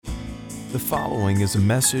The following is a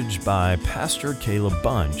message by Pastor Caleb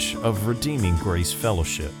Bunch of Redeeming Grace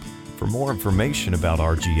Fellowship. For more information about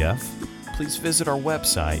RGF, please visit our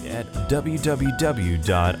website at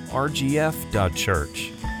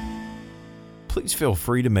www.rgf.church. Please feel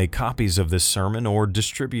free to make copies of this sermon or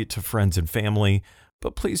distribute to friends and family,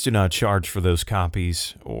 but please do not charge for those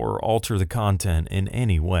copies or alter the content in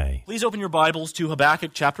any way. Please open your Bibles to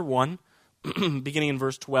Habakkuk chapter 1, beginning in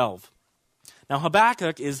verse 12. Now,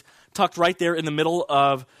 Habakkuk is tucked right there in the middle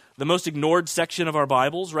of the most ignored section of our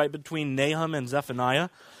Bibles, right between Nahum and Zephaniah.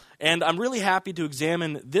 And I'm really happy to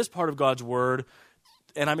examine this part of God's Word,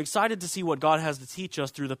 and I'm excited to see what God has to teach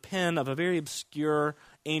us through the pen of a very obscure,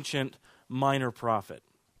 ancient, minor prophet.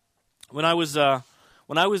 When I was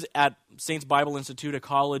at Saints Bible Institute, a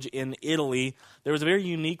college in Italy, there was a very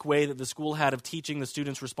unique way that the school had of teaching the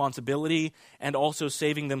students responsibility and also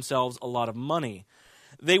saving themselves a lot of money.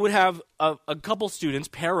 They would have a couple students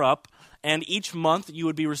pair up, and each month you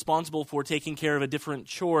would be responsible for taking care of a different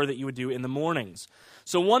chore that you would do in the mornings.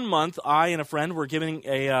 So one month, I and a friend were given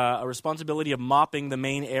a responsibility of mopping the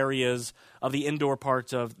main areas of the indoor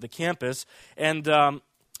parts of the campus, and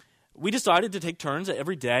we decided to take turns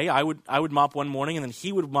every day. I would mop one morning, and then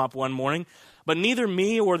he would mop one morning, but neither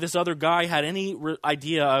me or this other guy had any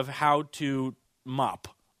idea of how to mop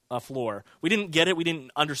a floor. We didn't get it. We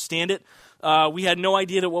didn't understand it. We had no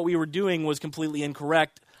idea that what we were doing was completely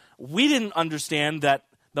incorrect. We didn't understand that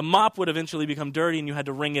the mop would eventually become dirty and you had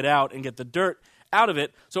to wring it out and get the dirt out of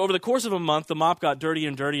it. So over the course of a month, the mop got dirtier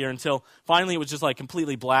and dirtier until finally it was just like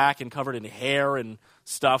completely black and covered in hair and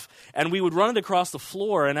stuff. And we would run it across the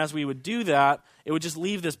floor, and as we would do that, it would just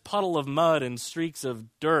leave this puddle of mud and streaks of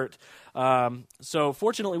dirt. So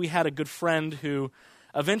fortunately, we had a good friend who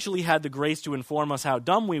eventually had the grace to inform us how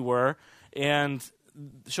dumb we were and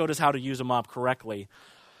showed us how to use a mop correctly.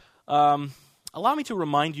 Allow me to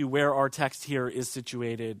remind you where our text here is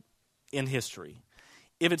situated in history.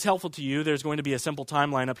 If it's helpful to you, there's going to be a simple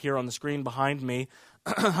timeline up here on the screen behind me.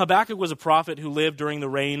 Habakkuk was a prophet who lived during the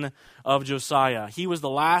reign of Josiah. He was the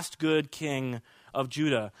last good king of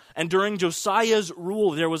Judah. And during Josiah's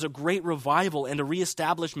rule, there was a great revival and a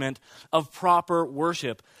reestablishment of proper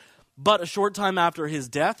worship. But a short time after his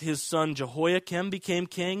death, his son Jehoiakim became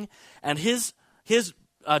king, and his efforts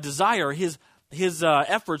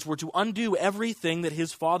were to undo everything that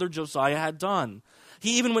his father Josiah had done.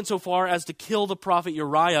 He even went so far as to kill the prophet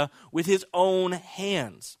Uriah with his own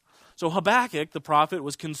hands. So Habakkuk, the prophet,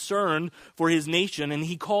 was concerned for his nation, and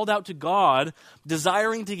he called out to God,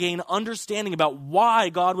 desiring to gain understanding about why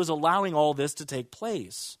God was allowing all this to take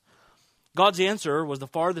place. God's answer was the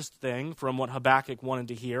farthest thing from what Habakkuk wanted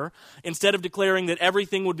to hear. Instead of declaring that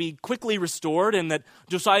everything would be quickly restored and that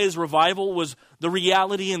Josiah's revival was the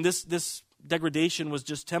reality and this degradation was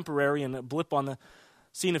just temporary and a blip on the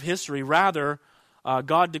scene of history, rather,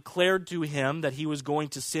 God declared to him that he was going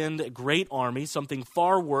to send a great army, something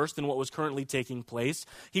far worse than what was currently taking place.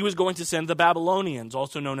 He was going to send the Babylonians,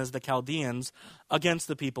 also known as the Chaldeans, against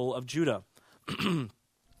the people of Judah.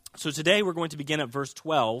 So today we're going to begin at verse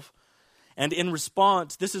 12. And in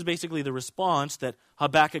response, this is basically the response that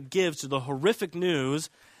Habakkuk gives to the horrific news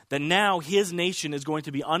that now his nation is going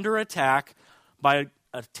to be under attack by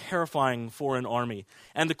a terrifying foreign army.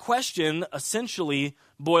 And the question essentially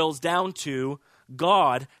boils down to,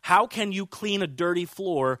 God, how can you clean a dirty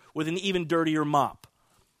floor with an even dirtier mop?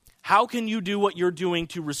 How can you do what you're doing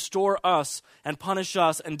to restore us and punish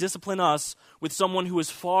us and discipline us with someone who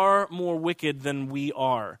is far more wicked than we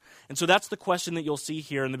are? And so that's the question that you'll see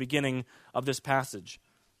here in the beginning of this passage.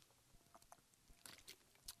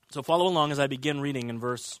 So follow along as I begin reading in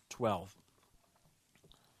verse 12.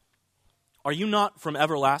 Are you not from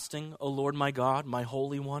everlasting, O Lord my God, my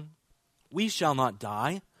Holy One? We shall not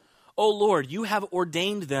die. O Lord, you have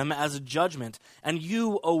ordained them as a judgment, and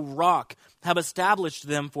you, O rock, have established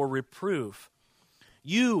them for reproof.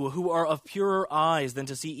 You, who are of purer eyes than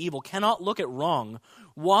to see evil, cannot look at wrong.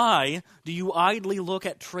 Why do you idly look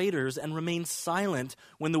at traitors and remain silent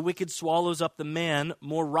when the wicked swallows up the man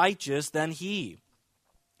more righteous than he?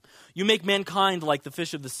 You make mankind like the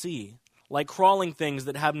fish of the sea, like crawling things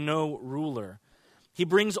that have no ruler. He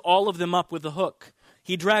brings all of them up with a hook.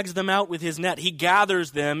 He drags them out with his net. He gathers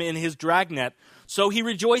them in his dragnet. So he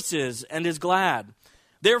rejoices and is glad.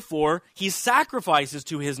 Therefore, he sacrifices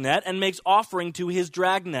to his net and makes offering to his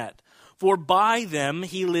dragnet. For by them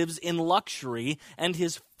he lives in luxury, and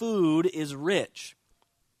his food is rich.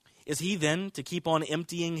 Is he then to keep on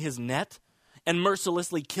emptying his net and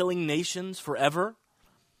mercilessly killing nations forever?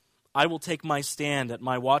 I will take my stand at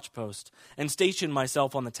my watchpost and station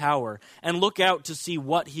myself on the tower and look out to see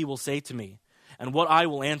what he will say to me and what I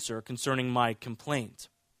will answer concerning my complaint.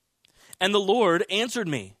 And the Lord answered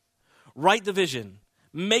me, write the vision,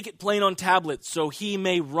 make it plain on tablets, so he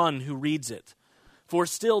may run who reads it. For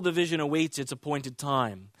still the vision awaits its appointed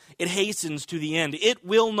time. It hastens to the end. It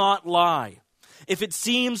will not lie. If it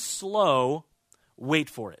seems slow, wait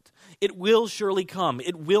for it. It will surely come.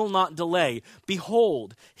 It will not delay.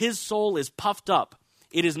 Behold, his soul is puffed up.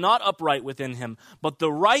 It is not upright within him, but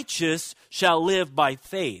the righteous shall live by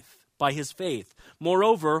faith, by his faith.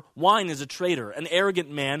 Moreover, wine is a traitor, an arrogant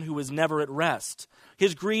man who is never at rest.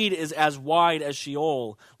 His greed is as wide as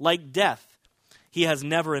Sheol. Like death, he has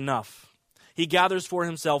never enough. He gathers for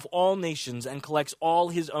himself all nations and collects all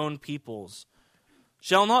his own peoples.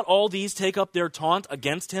 Shall not all these take up their taunt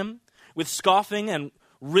against him, with scoffing and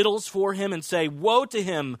riddles for him, and say, woe to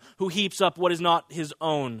him who heaps up what is not his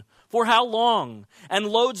own? For how long? And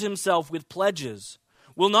loads himself with pledges.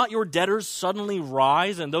 Will not your debtors suddenly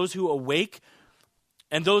rise, and those awake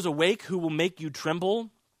who will make you tremble?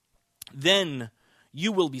 Then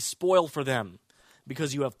you will be spoiled for them,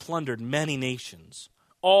 because you have plundered many nations.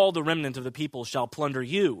 All the remnant of the people shall plunder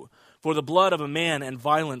you, for the blood of a man and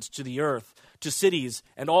violence to the earth, to cities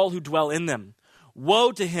and all who dwell in them.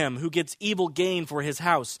 Woe to him who gets evil gain for his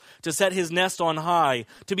house, to set his nest on high,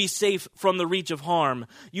 to be safe from the reach of harm.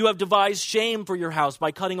 You have devised shame for your house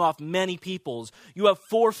by cutting off many peoples. You have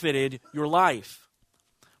forfeited your life.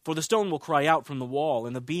 For the stone will cry out from the wall,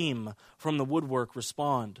 and the beam from the woodwork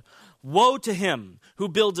respond. Woe to him who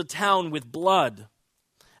builds a town with blood,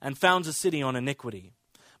 and founds a city on iniquity.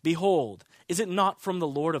 Behold, is it not from the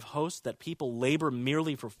Lord of hosts that people labor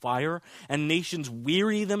merely for fire, and nations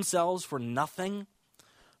weary themselves for nothing?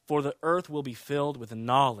 For the earth will be filled with the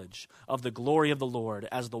knowledge of the glory of the Lord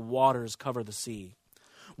as the waters cover the sea.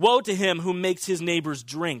 Woe to him who makes his neighbors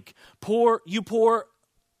drink. You pour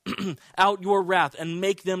out your wrath and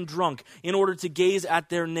make them drunk in order to gaze at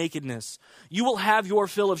their nakedness. You will have your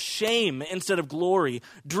fill of shame instead of glory.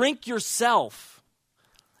 Drink yourself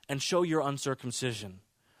and show your uncircumcision.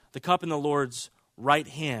 The cup in the Lord's right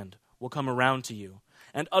hand will come around to you,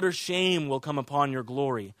 and utter shame will come upon your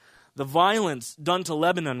glory. The violence done to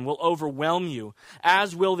Lebanon will overwhelm you,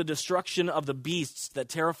 as will the destruction of the beasts that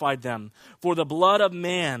terrified them. For the blood of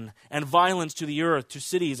man and violence to the earth, to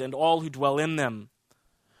cities and all who dwell in them.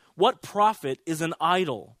 What profit is an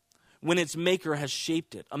idol when its maker has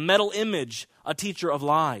shaped it? A metal image, a teacher of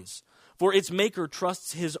lies. For its maker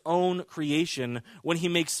trusts his own creation when he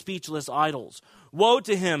makes speechless idols. Woe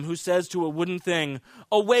to him who says to a wooden thing,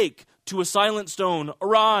 awake, to a silent stone,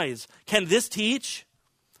 arise. Can this teach?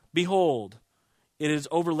 Behold, it is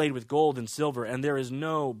overlaid with gold and silver, and there is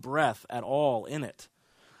no breath at all in it.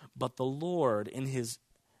 But the Lord is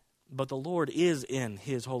in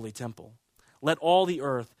his holy temple. Let all the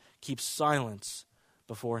earth keep silence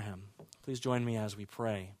before him. Please join me as we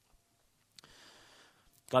pray.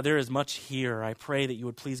 God, there is much here. I pray that you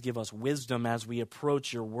would please give us wisdom as we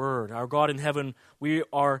approach your word. Our God in heaven, we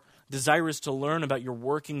are desirous to learn about your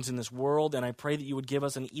workings in this world, and I pray that you would give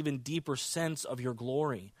us an even deeper sense of your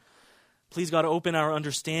glory. Please, God, open our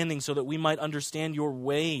understanding so that we might understand your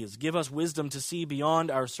ways. Give us wisdom to see beyond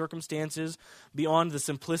our circumstances, beyond the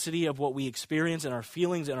simplicity of what we experience and our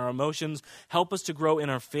feelings and our emotions. Help us to grow in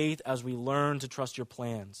our faith as we learn to trust your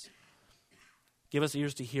plans. Give us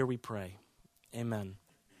ears to hear, we pray. Amen.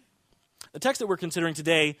 The text that we're considering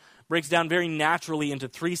today breaks down very naturally into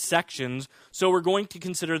three sections, so we're going to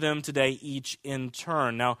consider them today each in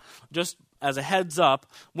turn. Now, just as a heads up,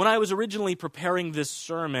 when I was originally preparing this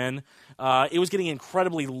sermon, it was getting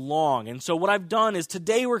incredibly long. And so what I've done is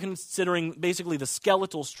today we're considering basically the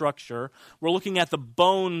skeletal structure. We're looking at the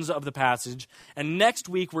bones of the passage. And next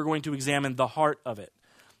week we're going to examine the heart of it.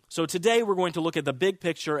 So today we're going to look at the big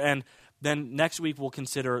picture, and then next week we'll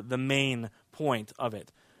consider the main point of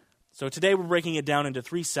it. So today we're breaking it down into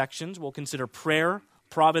three sections. We'll consider prayer,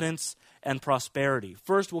 providence, and prosperity.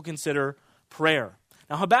 First, we'll consider prayer.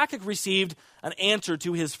 Now, Habakkuk received an answer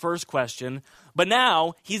to his first question, but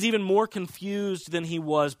now he's even more confused than he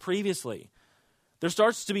was previously. There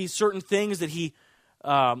starts to be certain things that he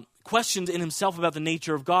questions in himself about the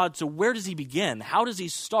nature of God. So where does he begin? How does he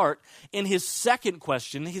start in his second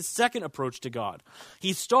question, his second approach to God?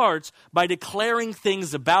 He starts by declaring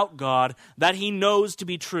things about God that he knows to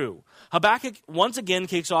be true. Habakkuk once again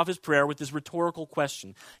kicks off his prayer with this rhetorical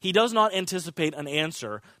question. He does not anticipate an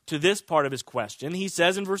answer to this part of his question. He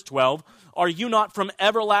says in verse 12, "Are you not from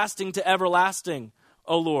everlasting to everlasting,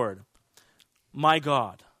 O Lord, my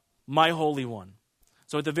God, my Holy One?"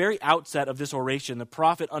 So at the very outset of this oration, the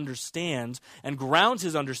prophet understands and grounds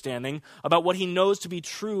his understanding about what he knows to be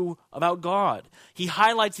true about God. He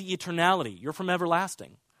highlights the eternality. You're from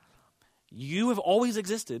everlasting. You have always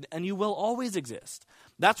existed, and you will always exist.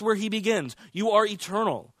 That's where he begins. You are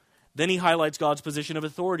eternal. Then he highlights God's position of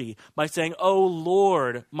authority by saying, "O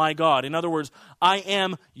Lord, my God." In other words, I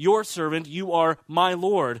am your servant, you are my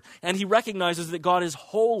Lord. And he recognizes that God is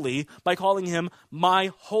holy by calling him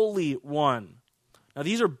my Holy One. Now,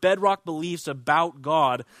 these are bedrock beliefs about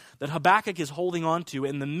God that Habakkuk is holding on to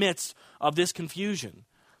in the midst of this confusion.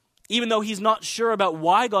 Even though he's not sure about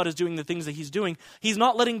why God is doing the things that he's doing, he's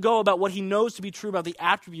not letting go about what he knows to be true about the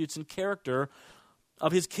attributes and character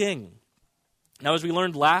of his king. Now, as we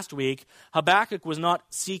learned last week, Habakkuk was not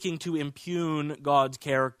seeking to impugn God's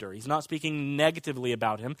character. He's not speaking negatively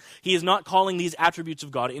about him. He is not calling these attributes of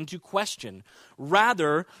God into question.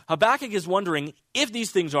 Rather, Habakkuk is wondering, if these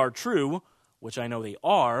things are true, which I know they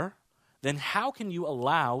are, then how can you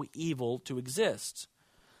allow evil to exist?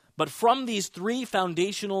 But from these three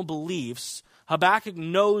foundational beliefs, Habakkuk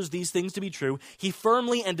knows these things to be true. He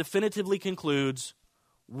firmly and definitively concludes,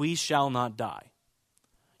 we shall not die.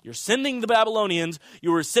 You're sending the Babylonians,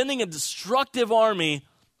 you are sending a destructive army,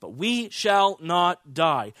 but we shall not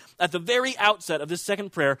die. At the very outset of this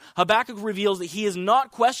second prayer, Habakkuk reveals that he is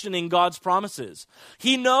not questioning God's promises.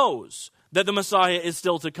 He knows that the Messiah is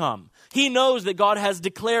still to come. He knows that God has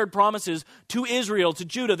declared promises to Israel, to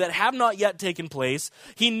Judah, that have not yet taken place.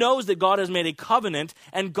 He knows that God has made a covenant,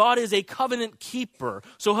 and God is a covenant keeper.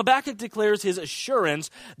 So Habakkuk declares his assurance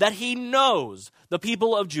that he knows the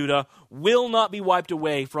people of Judah will not be wiped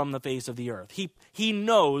away from the face of the earth. He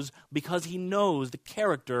knows because he knows the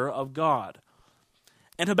character of God.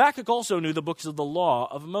 And Habakkuk also knew the books of the law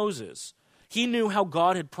of Moses. He knew how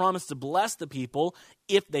God had promised to bless the people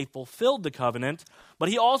if they fulfilled the covenant, but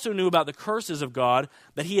he also knew about the curses of God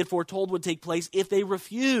that he had foretold would take place if they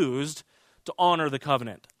refused to honor the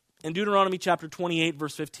covenant. In Deuteronomy chapter 28,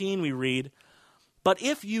 verse 15, we read, "But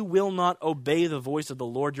if you will not obey the voice of the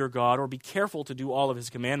Lord your God, or be careful to do all of his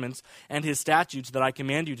commandments and his statutes that I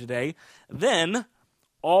command you today, then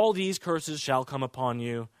all these curses shall come upon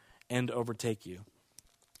you and overtake you."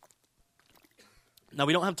 Now,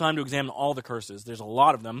 we don't have time to examine all the curses. There's a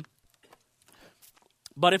lot of them.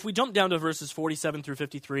 But if we jump down to verses 47 through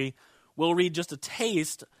 53, we'll read just a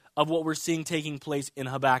taste of what we're seeing taking place in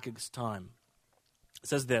Habakkuk's time. It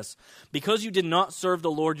says this, "Because you did not serve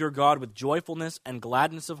the Lord your God with joyfulness and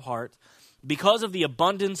gladness of heart, because of the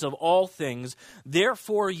abundance of all things,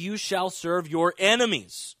 therefore you shall serve your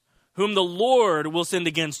enemies, whom the Lord will send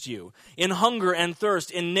against you, in hunger and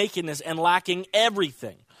thirst, in nakedness and lacking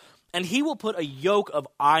everything. And he will put a yoke of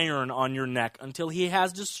iron on your neck until he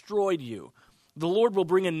has destroyed you. The Lord will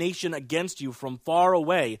bring a nation against you from far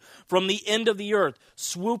away, from the end of the earth,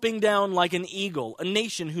 swooping down like an eagle, a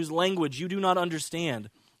nation whose language you do not understand,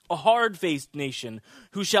 a hard-faced nation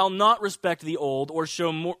who shall not respect the old or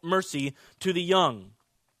show mercy to the young.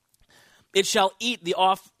 It shall eat the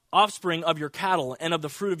offspring of your cattle and of the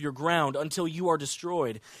fruit of your ground until you are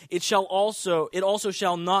destroyed. It also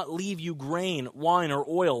shall not leave you grain, wine, or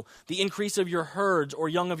oil, the increase of your herds or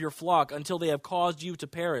young of your flock, until they have caused you to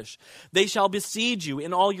perish. They shall besiege you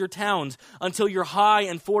in all your towns until your high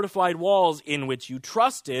and fortified walls, in which you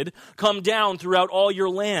trusted, come down throughout all your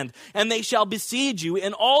land. And they shall besiege you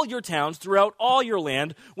in all your towns throughout all your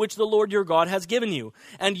land, which the Lord your God has given you.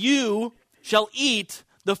 And you shall eat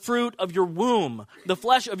the fruit of your womb, the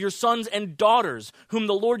flesh of your sons and daughters, whom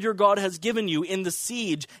the Lord your God has given you in the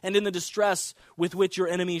siege and in the distress with which your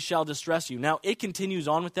enemies shall distress you." Now, it continues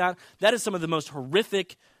on with that. That is some of the most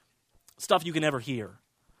horrific stuff you can ever hear.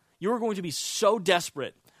 You are going to be so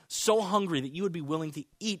desperate, so hungry, that you would be willing to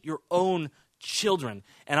eat your own children.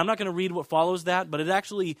 And I'm not going to read what follows that, but it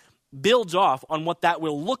actually builds off on what that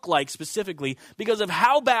will look like specifically because of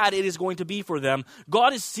how bad it is going to be for them.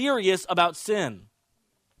 God is serious about sin.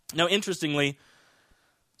 Now, interestingly,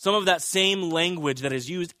 some of that same language that is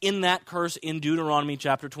used in that curse in Deuteronomy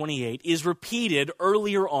chapter 28 is repeated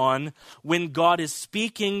earlier on when God is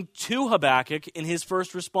speaking to Habakkuk in his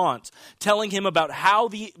first response, telling him about how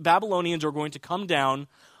the Babylonians are going to come down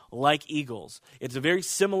like eagles. It's a very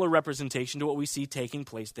similar representation to what we see taking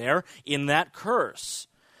place there in that curse.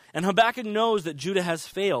 And Habakkuk knows that Judah has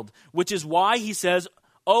failed, which is why he says,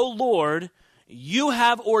 "O Lord, you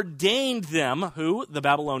have ordained them," who? The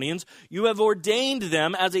Babylonians. "You have ordained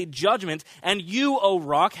them as a judgment, and you, O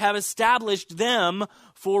rock, have established them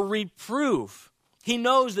for reproof." He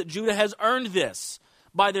knows that Judah has earned this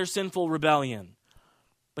by their sinful rebellion.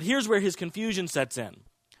 But here's where his confusion sets in.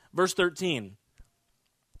 Verse 13.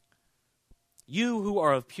 "You who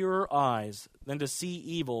are of purer eyes than to see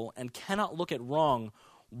evil and cannot look at wrong,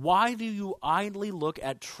 why do you idly look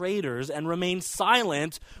at traitors and remain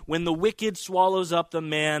silent when the wicked swallows up the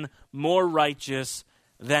man more righteous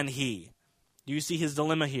than he?" Do you see his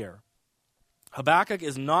dilemma here? Habakkuk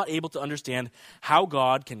is not able to understand how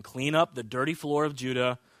God can clean up the dirty floor of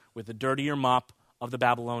Judah with the dirtier mop of the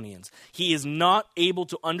Babylonians. He is not able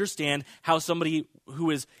to understand how somebody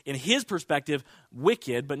who is, in his perspective,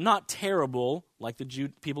 wicked, but not terrible, like the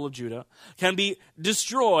people of Judah, can be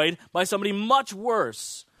destroyed by somebody much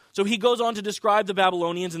worse. So he goes on to describe the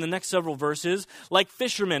Babylonians in the next several verses like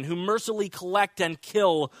fishermen who mercilessly collect and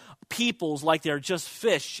kill peoples like they're just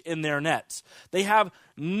fish in their nets. They have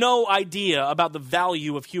no idea about the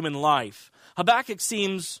value of human life. Habakkuk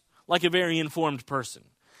seems like a very informed person.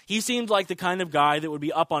 He seems like the kind of guy that would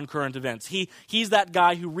be up on current events. He's that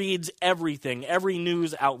guy who reads everything, every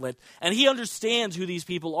news outlet, and he understands who these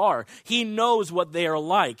people are. He knows what they are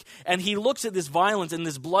like, and he looks at this violence and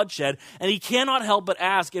this bloodshed, and he cannot help but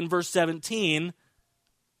ask in verse 17,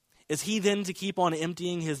 is he then to keep on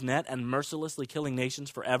emptying his net and mercilessly killing nations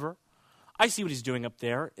forever? I see what he's doing up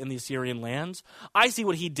there in the Assyrian lands. I see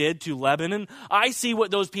what he did to Lebanon. I see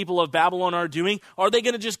what those people of Babylon are doing. Are they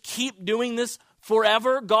going to just keep doing this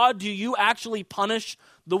forever? God, do you actually punish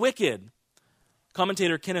the wicked?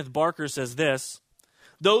 Commentator Kenneth Barker says this: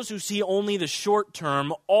 those who see only the short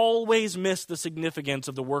term always miss the significance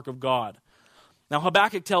of the work of God. Now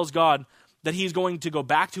Habakkuk tells God that he's going to go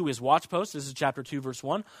back to his watch post. This is chapter 2, verse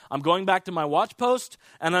 1. I'm going back to my watch post,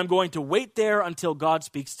 and I'm going to wait there until God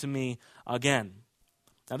speaks to me again.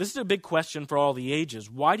 Now this is a big question for all the ages.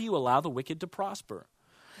 Why do you allow the wicked to prosper?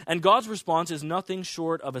 And God's response is nothing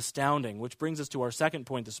short of astounding, which brings us to our second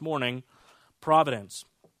point this morning, providence.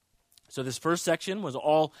 So this first section was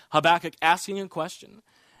all Habakkuk asking a question.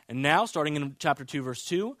 And now, starting in chapter 2, verse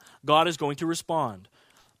 2, God is going to respond.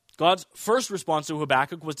 God's first response to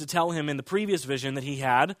Habakkuk was to tell him in the previous vision that he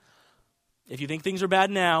had, if you think things are bad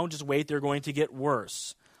now, just wait, they're going to get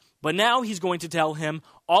worse. But now he's going to tell him,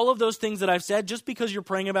 all of those things that I've said, just because you're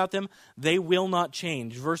praying about them, they will not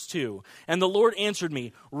change. Verse 2, and the Lord answered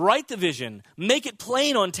me, write the vision, make it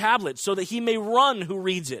plain on tablets, so that he may run who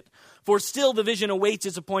reads it. For still the vision awaits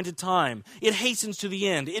its appointed time. It hastens to the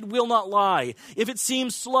end. It will not lie. If it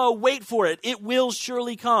seems slow, wait for it. It will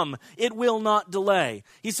surely come. It will not delay.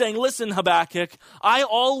 He's saying, listen, Habakkuk, I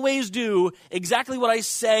always do exactly what I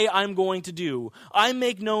say I'm going to do. I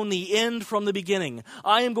make known the end from the beginning.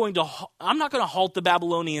 I'm not going to halt the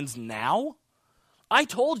Babylonians now. I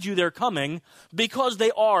told you they're coming because they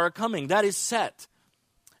are coming. That is set.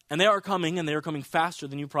 And they are coming, and they are coming faster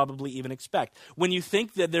than you probably even expect. When you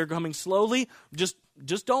think that they're coming slowly, just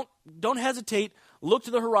don't hesitate. Look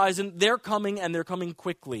to the horizon. They're coming, and they're coming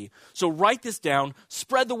quickly. So write this down.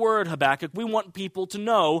 Spread the word, Habakkuk. We want people to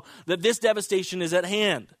know that this devastation is at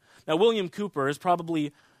hand. Now, William Cowper is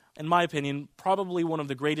probably, in my opinion, probably one of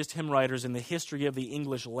the greatest hymn writers in the history of the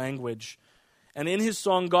English language. And in his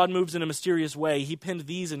song, God Moves in a Mysterious Way, he penned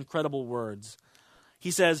these incredible words. He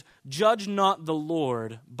says, judge not the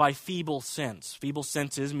Lord by feeble sense. Feeble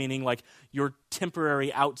senses meaning like your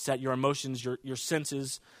temporary outset, your emotions, your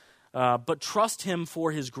senses. But trust him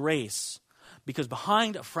for his grace, because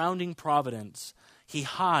behind a frowning providence, he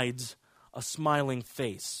hides a smiling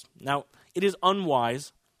face. Now, it is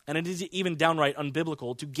unwise, and it is even downright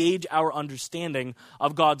unbiblical to gauge our understanding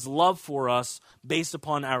of God's love for us based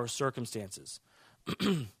upon our circumstances.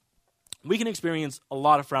 We can experience a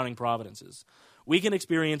lot of frowning providences. We can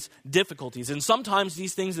experience difficulties, and sometimes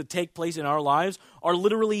these things that take place in our lives are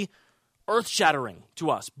literally earth-shattering to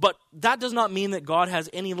us. But that does not mean that God has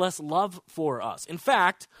any less love for us. In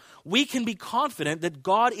fact, we can be confident that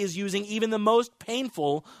God is using even the most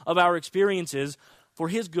painful of our experiences for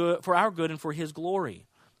his good, for our good, and for his glory.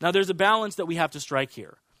 Now, there's a balance that we have to strike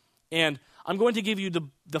here. And I'm going to give you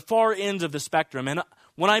the far ends of the spectrum. And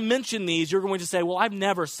when I mention these, you're going to say, well, I've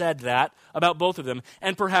never said that about both of them.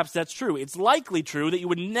 And perhaps that's true. It's likely true that you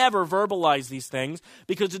would never verbalize these things,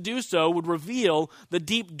 because to do so would reveal the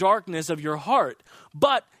deep darkness of your heart.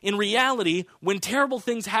 But in reality, when terrible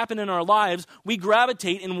things happen in our lives, we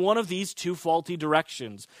gravitate in one of these two faulty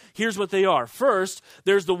directions. Here's what they are. First,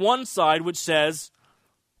 there's the one side which says,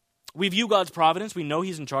 we view God's providence, we know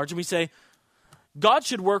he's in charge, and we say, God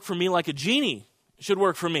should work for me like a genie should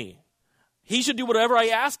work for me. He should do whatever I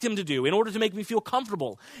asked him to do in order to make me feel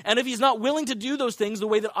comfortable. And if he's not willing to do those things the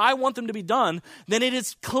way that I want them to be done, then it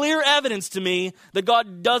is clear evidence to me that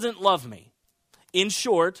God doesn't love me. In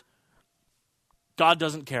short, God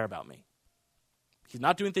doesn't care about me. He's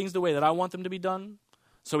not doing things the way that I want them to be done,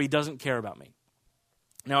 so he doesn't care about me.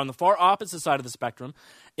 Now, on the far opposite side of the spectrum,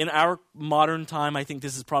 in our modern time, I think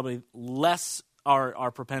this is probably less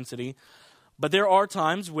our propensity. But there are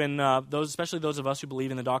times when especially those of us who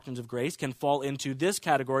believe in the doctrines of grace, can fall into this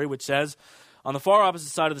category, which says, on the far opposite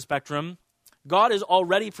side of the spectrum, God has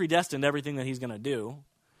already predestined everything that he's going to do.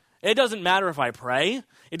 It doesn't matter if I pray.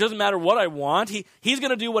 It doesn't matter what I want. He's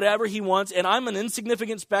going to do whatever he wants, and I'm an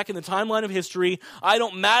insignificant speck in the timeline of history. I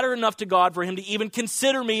don't matter enough to God for him to even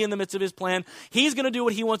consider me in the midst of his plan. He's going to do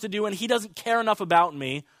what he wants to do, and he doesn't care enough about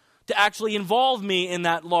me to actually involve me in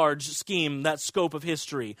that large scheme, that scope of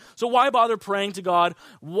history. So why bother praying to God?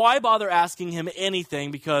 Why bother asking him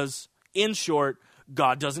anything? Because, in short,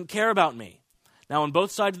 God doesn't care about me. Now, on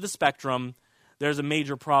both sides of the spectrum, there's a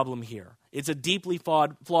major problem here. It's a deeply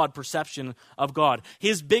flawed perception of God.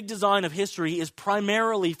 His big design of history is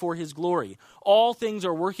primarily for his glory. All things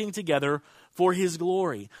are working together for his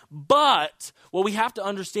glory. But what we have to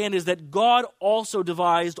understand is that God also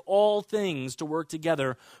devised all things to work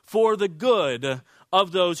together for the good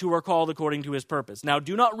of those who are called according to his purpose. Now,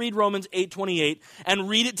 do not read Romans 8:28 and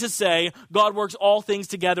read it to say God works all things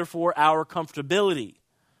together for our comfortability.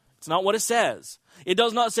 It's not what it says. It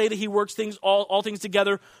does not say that he works all things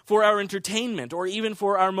together for our entertainment or even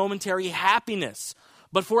for our momentary happiness,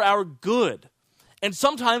 but for our good. And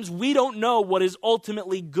sometimes we don't know what is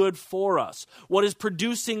ultimately good for us, what is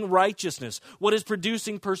producing righteousness, what is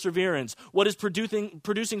producing perseverance, what is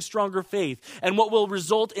producing stronger faith, and what will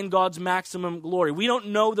result in God's maximum glory. We don't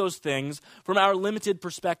know those things from our limited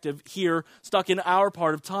perspective here, stuck in our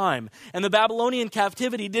part of time. And the Babylonian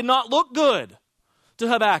captivity did not look good to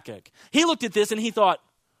Habakkuk. He looked at this and he thought,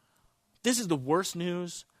 this is the worst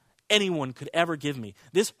news anyone could ever give me.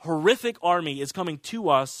 This horrific army is coming to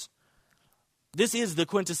us. This is the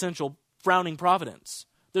quintessential frowning providence.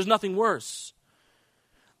 There's nothing worse.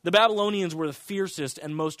 The Babylonians were the fiercest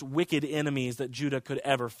and most wicked enemies that Judah could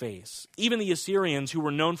ever face. Even the Assyrians, who were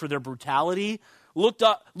known for their brutality, looked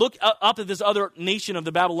up at this other nation of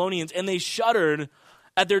the Babylonians, and they shuddered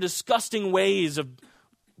at their disgusting ways of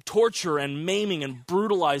torture and maiming and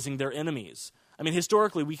brutalizing their enemies. I mean,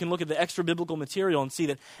 historically, we can look at the extra-biblical material and see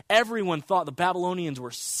that everyone thought the Babylonians were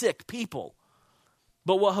sick people.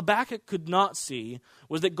 But what Habakkuk could not see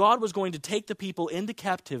was that God was going to take the people into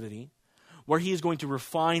captivity where he is going to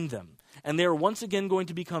refine them. And they are once again going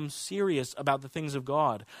to become serious about the things of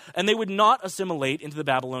God. And they would not assimilate into the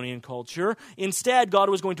Babylonian culture. Instead, God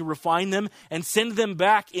was going to refine them and send them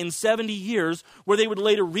back in 70 years where they would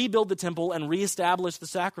later rebuild the temple and reestablish the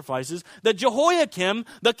sacrifices that Jehoiakim,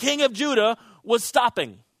 the king of Judah, was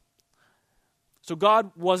stopping. So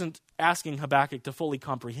God wasn't asking Habakkuk to fully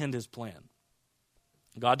comprehend his plan.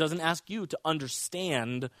 God doesn't ask you to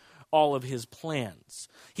understand all of his plans.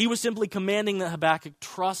 He was simply commanding that Habakkuk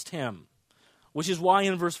trust him, which is why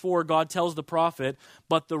in verse 4 God tells the prophet,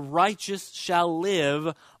 "But the righteous shall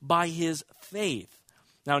live by his faith."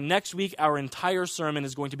 Now next week our entire sermon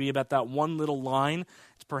is going to be about that one little line.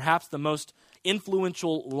 It's perhaps the most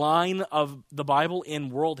influential line of the Bible in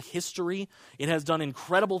world history. It has done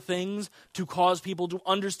incredible things to cause people to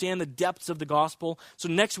understand the depths of the gospel. So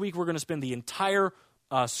next week we're going to spend the entire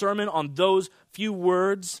sermon on those few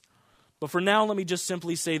words. But for now, let me just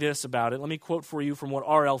simply say this about it. Let me quote for you from what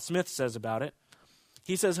R.L. Smith says about it.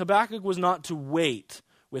 He says, Habakkuk was not to wait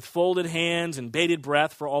with folded hands and bated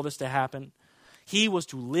breath for all this to happen. He was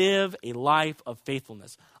to live a life of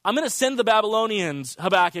faithfulness. I'm going to send the Babylonians,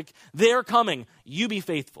 Habakkuk. They're coming. You be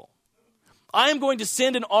faithful. I am going to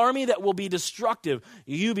send an army that will be destructive.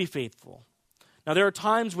 You be faithful. Now, there are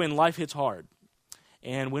times when life hits hard.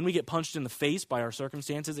 And when we get punched in the face by our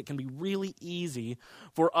circumstances, it can be really easy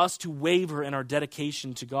for us to waver in our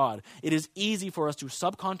dedication to God. It is easy for us to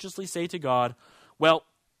subconsciously say to God, well,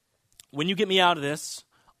 when you get me out of this,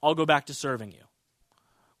 I'll go back to serving you.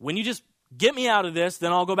 When you just get me out of this,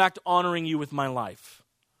 then I'll go back to honoring you with my life.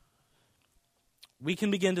 We can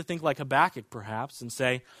begin to think like Habakkuk, perhaps, and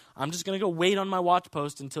say, I'm just going to go wait on my watch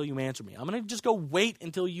post until you answer me. I'm going to just go wait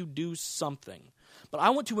until you do something. But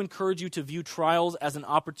I want to encourage you to view trials as an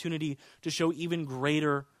opportunity to show even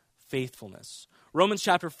greater faithfulness. Romans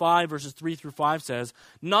chapter 5, verses 3 through 5 says,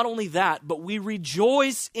 not only that, but we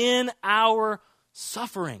rejoice in our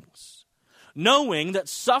sufferings, knowing that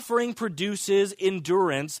suffering produces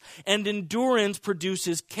endurance, and endurance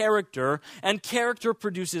produces character, and character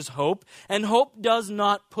produces hope, and hope does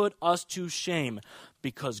not put us to shame,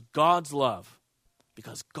 because God's love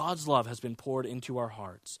has been poured into our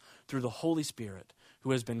hearts through the Holy Spirit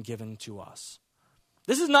who has been given to us.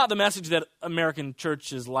 This is not the message that American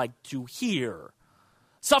churches like to hear.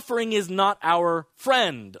 Suffering is not our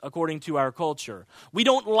friend, according to our culture. We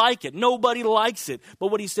don't like it. Nobody likes it. But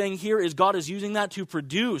what he's saying here is God is using that to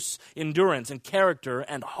produce endurance and character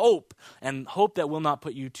and hope that will not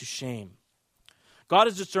put you to shame. God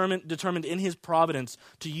is determined in his providence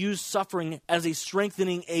to use suffering as a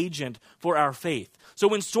strengthening agent for our faith. So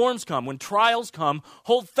when storms come, when trials come,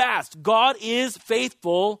 hold fast. God is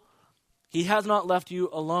faithful. He has not left you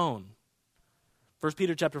alone. 1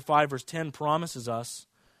 Peter chapter 5, verse 10 promises us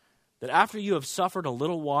that after you have suffered a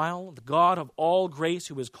little while, the God of all grace,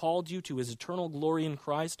 who has called you to his eternal glory in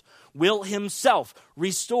Christ, will himself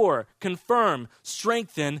restore, confirm,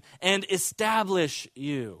 strengthen, and establish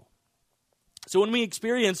you. So when we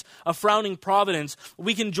experience a frowning providence,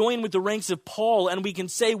 we can join with the ranks of Paul, and we can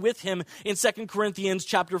say with him in 2 Corinthians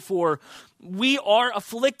chapter 4, we are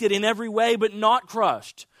afflicted in every way, but not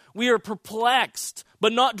crushed. We are perplexed,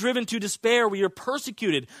 but not driven to despair. We are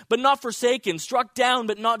persecuted, but not forsaken, struck down,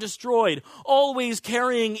 but not destroyed, always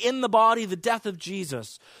carrying in the body the death of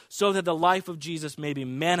Jesus, so that the life of Jesus may be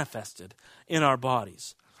manifested in our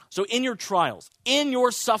bodies. So in your trials, in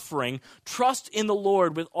your suffering, trust in the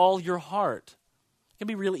Lord with all your heart. It can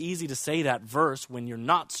be really easy to say that verse when you're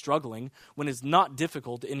not struggling, when it's not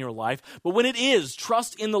difficult in your life. But when it is,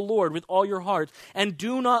 trust in the Lord with all your heart and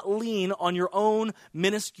do not lean on your own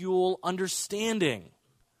minuscule understanding.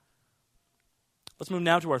 Let's move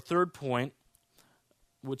now to our third point,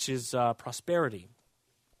 which is prosperity.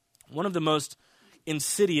 One of the most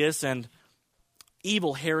insidious and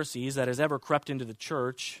evil heresies that has ever crept into the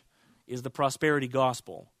church is the prosperity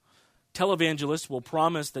gospel. Televangelists will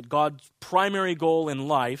promise that God's primary goal in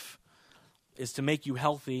life is to make you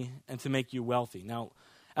healthy and to make you wealthy. Now,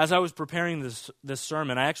 as I was preparing this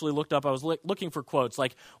sermon, I actually looked up, I was looking for quotes,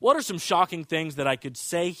 like, what are some shocking things that I could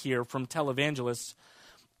say here from televangelists?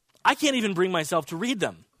 I can't even bring myself to read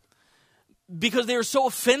them because they are so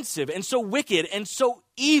offensive and so wicked and so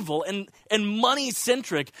evil and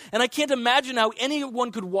money-centric. And I can't imagine how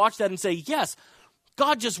anyone could watch that and say, yes,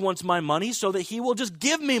 God just wants my money so that he will just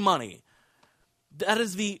give me money. That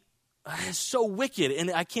is so wicked,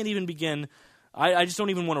 and I can't even begin. I just don't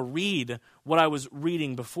even want to read what I was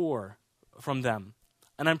reading before from them.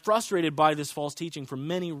 And I'm frustrated by this false teaching for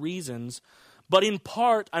many reasons, but in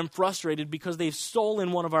part I'm frustrated because they've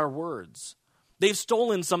stolen one of our words. They've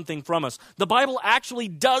stolen something from us. The Bible actually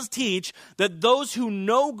does teach that those who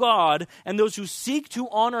know God and those who seek to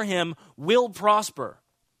honor him will prosper.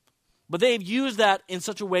 But they have used that in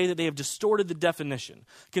such a way that they have distorted the definition.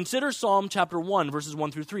 Consider Psalm chapter 1, verses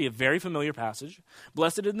 1 through 3, a very familiar passage.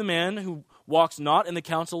 Blessed is the man who walks not in the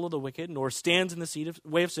counsel of the wicked, nor stands in the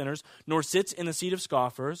way of sinners, nor sits in the seat of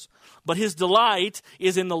scoffers. But his delight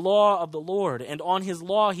is in the law of the Lord, and on his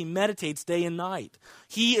law he meditates day and night.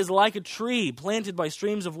 He is like a tree planted by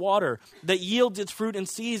streams of water that yields its fruit in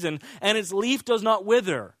season, and its leaf does not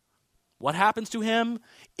wither. What happens to him?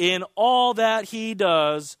 In all that he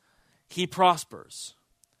does, he prospers.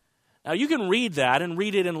 Now, you can read that and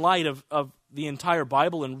read it in light of the entire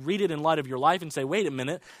Bible and read it in light of your life and say, wait a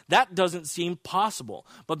minute, that doesn't seem possible.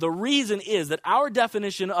 But the reason is that our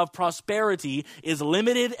definition of prosperity is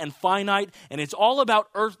limited and finite, and it's all about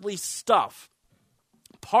earthly stuff.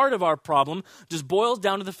 Part of our problem just boils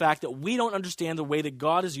down to the fact that we don't understand the way that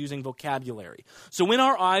God is using vocabulary. So when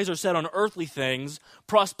our eyes are set on earthly things,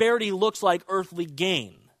 prosperity looks like earthly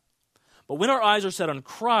gain. But when our eyes are set on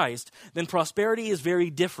Christ, then prosperity is very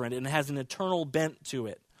different and has an eternal bent to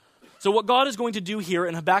it. So what God is going to do here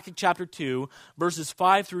in Habakkuk chapter 2, verses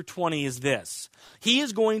 5 through 20 is this. He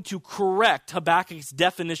is going to correct Habakkuk's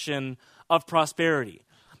definition of prosperity.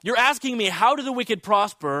 You're asking me, how do the wicked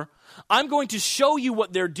prosper? I'm going to show you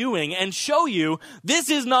what they're doing and show you this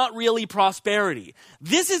is not really prosperity.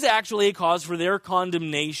 This is actually a cause for their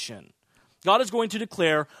condemnation. God is going to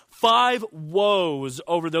declare 5 woes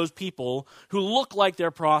over those people who look like they're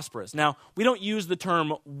prosperous. Now, we don't use the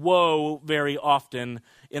term woe very often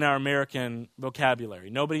in our American vocabulary.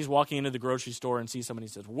 Nobody's walking into the grocery store and sees somebody who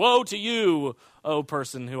says, woe to you, oh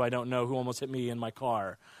person who I don't know who almost hit me in my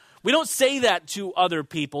car. We don't say that to other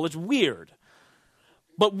people. It's weird.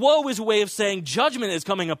 But woe is a way of saying judgment is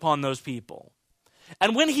coming upon those people.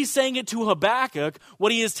 And when he's saying it to Habakkuk,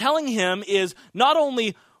 what he is telling him is not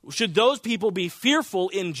only should those people be fearful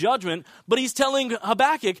in judgment, but he's telling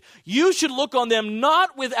Habakkuk, you should look on them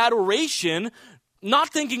not with adoration, not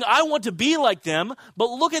thinking I want to be like them, but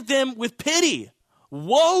look at them with pity.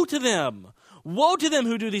 Woe to them. Woe to them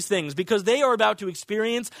who do these things, because they are about to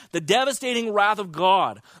experience the devastating wrath of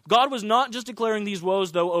God. God was not just declaring these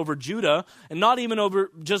woes, though, over Judah, and not even over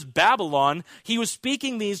just Babylon. He was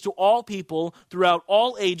speaking these to all people throughout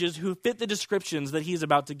all ages who fit the descriptions that he's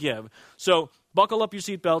about to give. So, buckle up your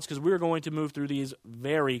seatbelts because we're going to move through these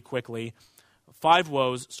very quickly. 5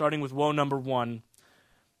 woes, starting with woe number 1.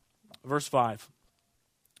 Verse 5.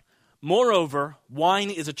 Moreover,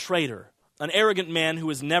 wine is a traitor, an arrogant man who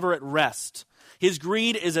is never at rest. His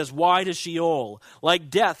greed is as wide as Sheol. Like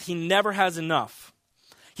death, he never has enough.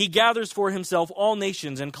 He gathers for himself all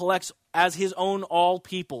nations and collects as his own all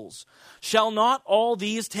peoples. Shall not all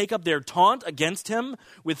these take up their taunt against him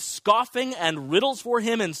with scoffing and riddles for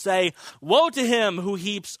him and say, woe to him who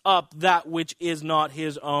heaps up that which is not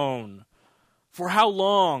his own? For how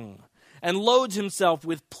long? And loads himself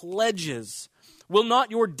with pledges. Will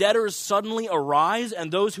not your debtors suddenly arise,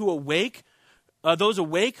 and those awake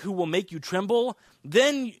who will make you tremble?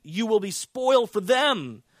 Then you will be spoiled for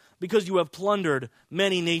them, because you have plundered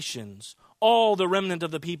many nations. All the remnant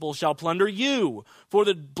of the people shall plunder you for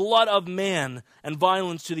the blood of man and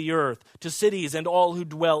violence to the earth, to cities and all who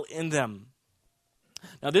dwell in them.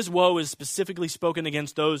 Now this woe is specifically spoken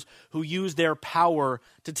against those who use their power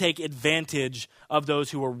to take advantage of those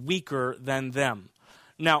who are weaker than them.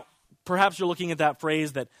 Now, perhaps you're looking at that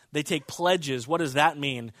phrase that they take pledges. What does that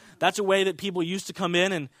mean? That's a way that people used to come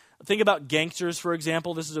in and think about gangsters, for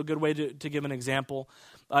example. This is a good way to give an example.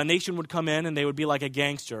 A nation would come in and they would be like a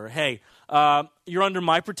gangster. Hey, you're under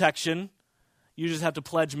my protection. You just have to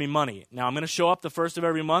pledge me money. Now, I'm going to show up the first of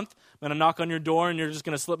every month. I'm going to knock on your door, and you're just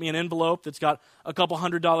going to slip me an envelope that's got a couple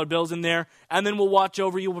 $100 bills in there, and then we'll watch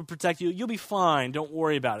over you, we'll protect you. You'll be fine. Don't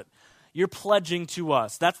worry about it. You're pledging to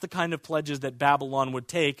us. That's the kind of pledges that Babylon would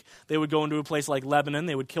take. They would go into a place like Lebanon.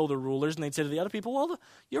 They would kill the rulers, and they'd say to the other people, well,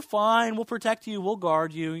 you're fine. We'll protect you. We'll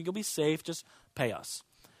guard you. You'll be safe. Just pay us.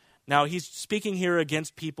 Now, he's speaking here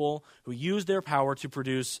against people who use their power to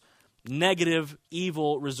produce negative,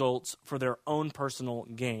 evil results for their own personal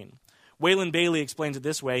gain. Waylon Bailey explains it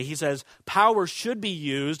this way. He says, power should be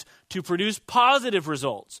used to produce positive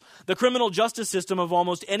results. The criminal justice system of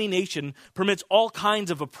almost any nation permits all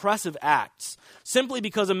kinds of oppressive acts. Simply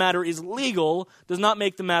because a matter is legal does not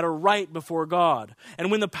make the matter right before God.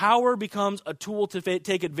 And when the power becomes a tool to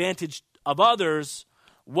take advantage of others,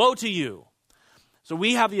 woe to you. So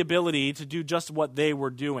we have the ability to do just what they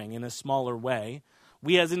were doing in a smaller way.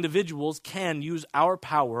 We as individuals can use our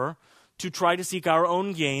power to try to seek our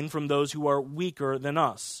own gain from those who are weaker than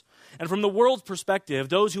us. And from the world's perspective,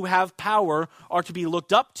 those who have power are to be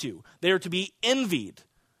looked up to. They are to be envied.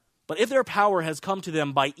 But if their power has come to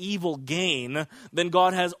them by evil gain, then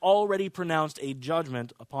God has already pronounced a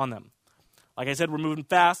judgment upon them. Like I said, we're moving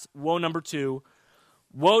fast. Woe number 2.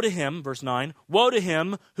 Woe to him, verse 9, woe to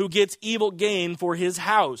him who gets evil gain for his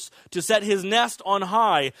house, to set his nest on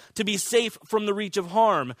high, to be safe from the reach of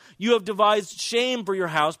harm. You have devised shame for your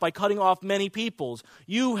house by cutting off many peoples.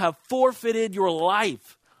 You have forfeited your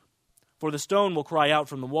life. For the stone will cry out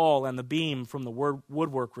from the wall, and the beam from the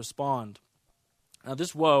woodwork respond. Now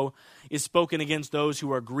this woe is spoken against those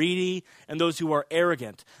who are greedy and those who are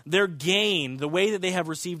arrogant. Their gain, the way that they have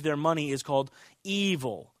received their money, is called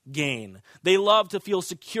evil gain. They love to feel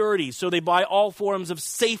security, so they buy all forms of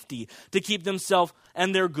safety to keep themselves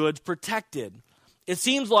and their goods protected. It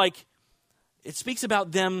seems like it speaks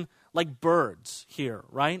about them like birds here,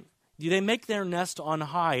 right? They make their nest on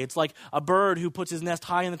high. It's like a bird who puts his nest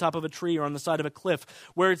high on the top of a tree or on the side of a cliff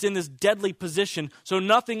where it's in this deadly position so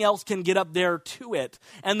nothing else can get up there to it.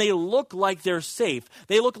 And they look like they're safe.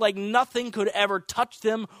 They look like nothing could ever touch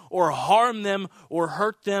them or harm them or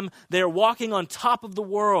hurt them. They're walking on top of the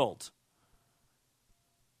world.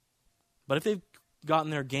 But if they've gotten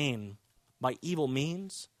their gain by evil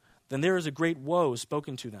means, then there is a great woe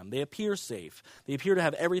spoken to them. They appear safe. They appear to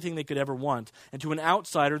have everything they could ever want. And to an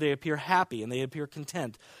outsider, they appear happy and they appear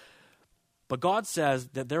content. But God says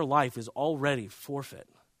that their life is already forfeit.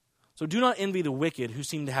 So do not envy the wicked who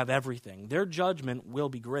seem to have everything. Their judgment will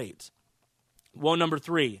be great. Woe number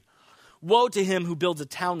 3. Woe to him who builds a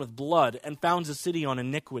town with blood and founds a city on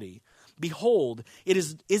iniquity. Behold,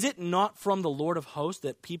 is it not from the Lord of hosts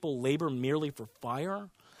that people labor merely for fire?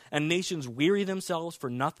 And nations weary themselves for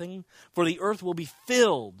nothing? For the earth will be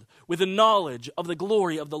filled with the knowledge of the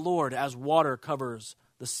glory of the Lord as water covers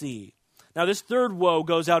the sea. Now this third woe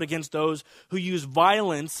goes out against those who use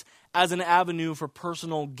violence as an avenue for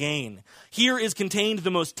personal gain. Here is contained the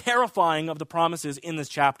most terrifying of the promises in this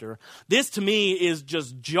chapter. This to me is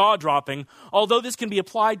just jaw-dropping. Although this can be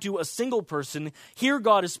applied to a single person, here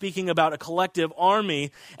God is speaking about a collective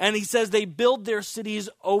army, and he says they build their cities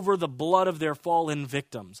over the blood of their fallen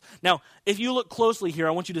victims. Now, if you look closely here,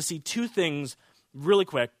 I want you to see 2 things really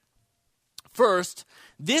quick. First,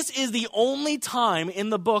 this is the only time in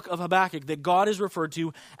the book of Habakkuk that God is referred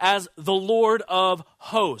to as the Lord of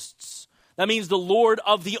hosts. That means the Lord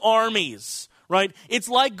of the armies, right? It's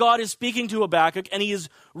like God is speaking to Habakkuk and he is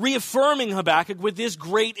reaffirming Habakkuk with this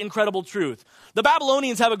great, incredible truth. The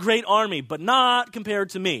Babylonians have a great army, but not compared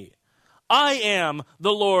to me. I am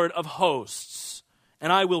the Lord of hosts,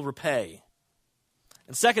 and I will repay.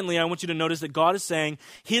 And secondly, I want you to notice that God is saying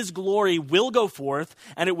his glory will go forth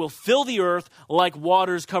and it will fill the earth like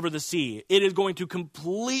waters cover the sea. It is going to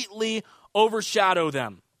completely overshadow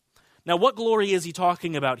them. Now, what glory is he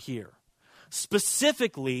talking about here?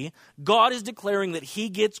 Specifically, God is declaring that he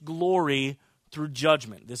gets glory through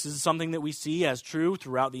judgment. This is something that we see as true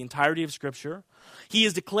throughout the entirety of Scripture. He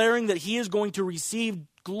is declaring that he is going to receive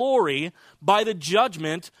glory by the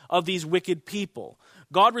judgment of these wicked people.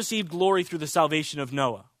 God received glory through the salvation of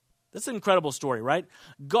Noah. That's an incredible story, right?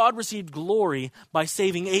 God received glory by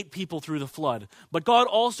saving 8 people through the flood. But God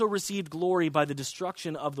also received glory by the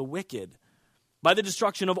destruction of the wicked, by the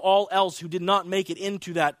destruction of all else who did not make it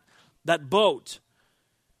into that boat.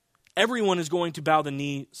 Everyone is going to bow the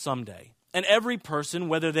knee someday. And every person,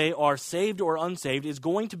 whether they are saved or unsaved, is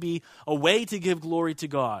going to be a way to give glory to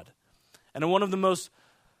God. And one of the most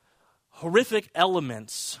horrific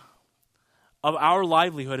elements of our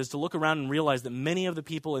livelihood is to look around and realize that many of the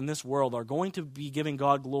people in this world are going to be giving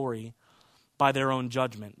God glory by their own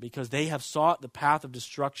judgment because they have sought the path of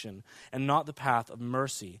destruction and not the path of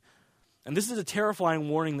mercy. And this is a terrifying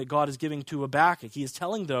warning that God is giving to Habakkuk. He is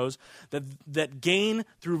telling those that gain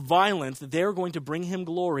through violence that they are going to bring him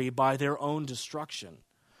glory by their own destruction.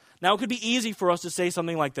 Now, it could be easy for us to say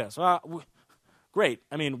something like this. Great.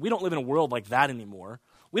 I mean, we don't live in a world like that anymore.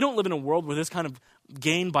 We don't live in a world where this kind of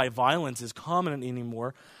gain by violence is common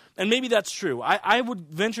anymore. And maybe that's true. I would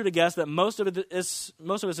venture to guess that most of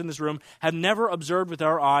us in this room have never observed with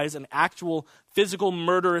our eyes an actual physical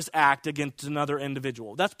murderous act against another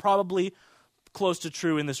individual. That's probably close to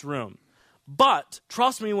true in this room. But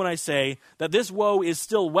trust me when I say that this woe is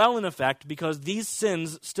still well in effect because these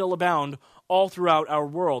sins still abound all throughout our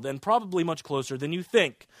world and probably much closer than you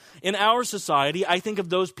think. In our society, I think of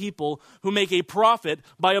those people who make a profit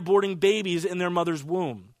by aborting babies in their mother's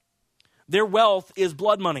womb. Their wealth is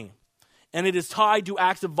blood money, and it is tied to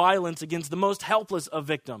acts of violence against the most helpless of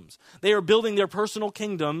victims. They are building their personal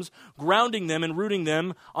kingdoms, grounding them and rooting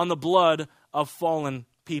them on the blood of fallen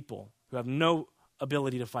people who have no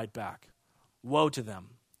ability to fight back. Woe to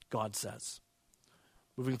them, God says.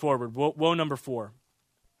 Moving forward, woe number 4.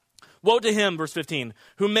 Woe to him, verse 15,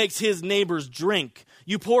 who makes his neighbors drink.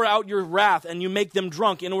 You pour out your wrath and you make them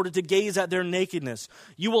drunk in order to gaze at their nakedness.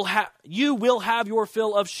 You will have your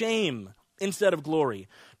fill of shame instead of glory.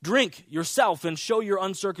 Drink yourself and show your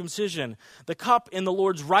uncircumcision. The cup in the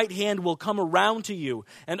Lord's right hand will come around to you,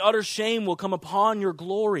 and utter shame will come upon your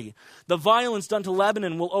glory. The violence done to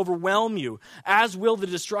Lebanon will overwhelm you, as will the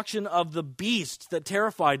destruction of the beasts that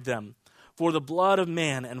terrified them. For the blood of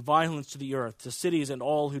man and violence to the earth, to cities and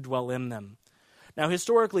all who dwell in them. Now,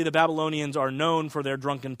 historically, the Babylonians are known for their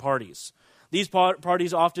drunken parties. These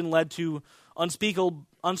parties often led to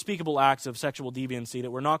unspeakable acts of sexual deviancy that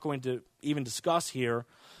we're not going to even discuss here.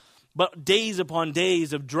 But days upon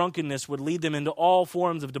days of drunkenness would lead them into all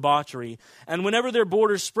forms of debauchery. And whenever their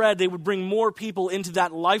borders spread, they would bring more people into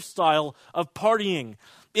that lifestyle of partying.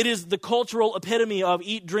 It is the cultural epitome of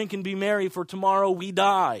eat, drink, and be merry, for tomorrow we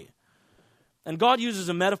die. And God uses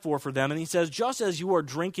a metaphor for them, and he says, just as you are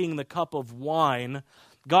drinking the cup of wine,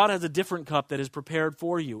 God has a different cup that is prepared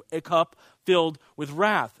for you. A cup filled with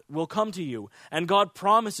wrath will come to you. And God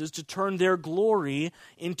promises to turn their glory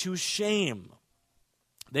into shame.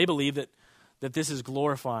 They believe that this is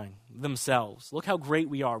glorifying themselves. Look how great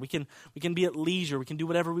we are. We can be at leisure. We can do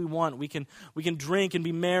whatever we want. We can drink and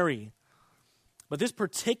be merry. But this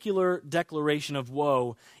particular declaration of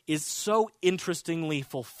woe is so interestingly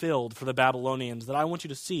fulfilled for the Babylonians that I want you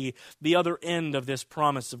to see the other end of this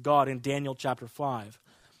promise of God in Daniel chapter 5.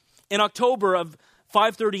 In October of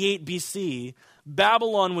 538 BC,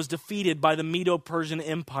 Babylon was defeated by the Medo-Persian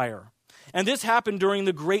Empire. And this happened during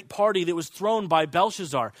the great party that was thrown by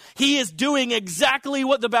Belshazzar. He is doing exactly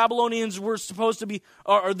what the Babylonians were supposed to be,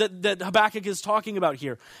 or that Habakkuk is talking about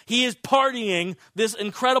here. He is partying this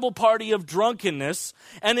incredible party of drunkenness.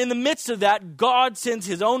 And in the midst of that, God sends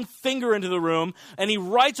his own finger into the room and he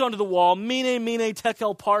writes onto the wall, Mene, Mene,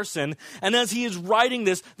 Tekel, Parsin. And as he is writing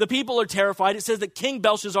this, the people are terrified. It says that King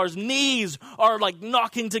Belshazzar's knees are like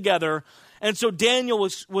knocking together. And so Daniel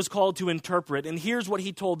was called to interpret, and here's what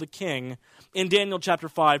he told the king in Daniel chapter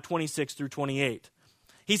 5, 26 through 28.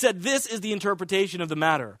 He said, this is the interpretation of the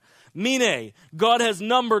matter. Mene, God has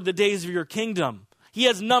numbered the days of your kingdom. He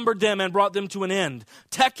has numbered them and brought them to an end.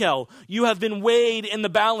 Tekel, you have been weighed in the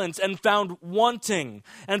balance and found wanting.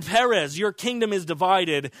 And Perez, your kingdom is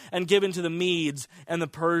divided and given to the Medes and the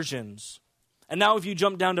Persians. And now if you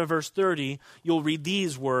jump down to verse 30, you'll read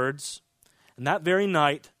these words. And that very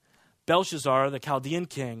night, Belshazzar, the Chaldean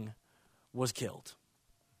king, was killed.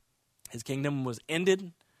 His kingdom was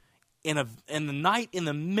ended in the night in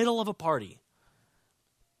the middle of a party.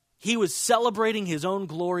 He was celebrating his own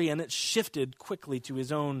glory, and it shifted quickly to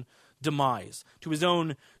his own demise, to his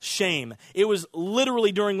own shame. It was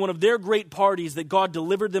literally during one of their great parties that God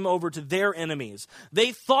delivered them over to their enemies.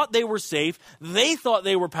 They thought they were safe. They thought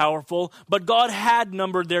they were powerful, but God had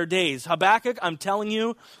numbered their days. Habakkuk, I'm telling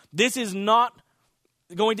you, this is not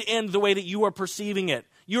going to end the way that you are perceiving it.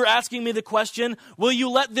 You're asking me the question, will you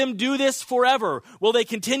let them do this forever? Will they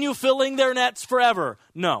continue filling their nets forever?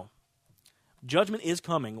 No. Judgment is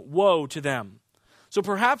coming. Woe to them. So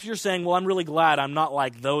perhaps you're saying, well, I'm really glad I'm not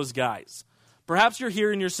like those guys. Perhaps you're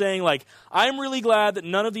here and you're saying, like, I'm really glad that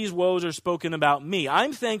none of these woes are spoken about me.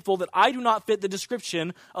 I'm thankful that I do not fit the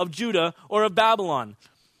description of Judah or of Babylon.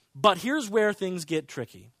 But here's where things get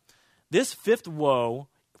tricky. This fifth woe,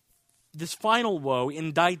 this final woe,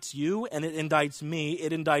 indicts you and it indicts me.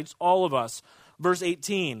 It indicts all of us. Verse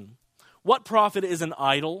 18, what profit is an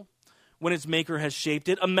idol when its maker has shaped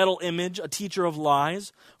it, a metal image, a teacher of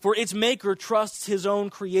lies? For its maker trusts his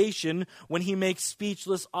own creation when he makes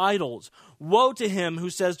speechless idols. Woe to him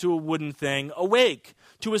who says to a wooden thing, awake,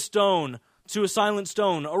 to a stone, to a silent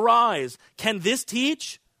stone, arise. Can this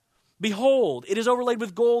teach? Behold, it is overlaid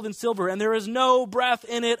with gold and silver, and there is no breath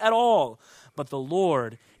in it at all. But the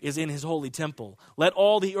Lord is in his holy temple. Let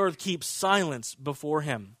all the earth keep silence before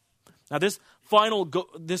him. Now this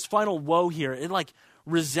final woe here, it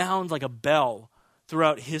resounds like a bell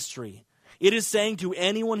throughout history. It is saying to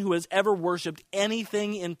anyone who has ever worshipped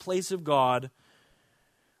anything in place of God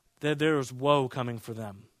that there is woe coming for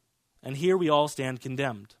them. And here we all stand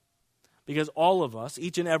condemned. Because all of us,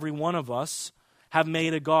 each and every one of us, have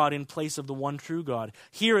made a god in place of the one true God.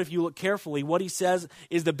 Here, if you look carefully, what he says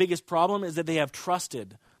is the biggest problem is that they have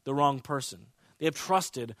trusted the wrong person. They have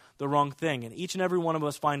trusted the wrong thing. And each and every one of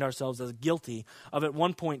us find ourselves as guilty of at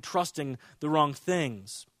one point trusting the wrong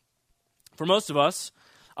things. For most of us,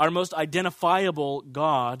 our most identifiable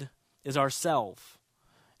God is ourself.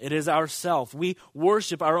 It is ourself. We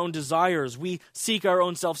worship our own desires. We seek our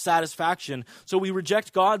own self-satisfaction. So we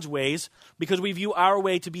reject God's ways because we view our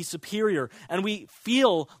way to be superior. And we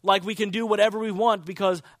feel like we can do whatever we want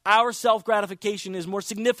because our self-gratification is more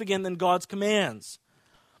significant than God's commands.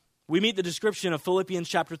 We meet the description of Philippians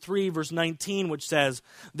chapter 3, verse 19, which says,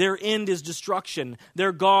 their end is destruction,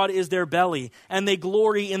 their God is their belly, and they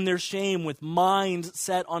glory in their shame with minds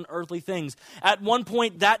set on earthly things. At one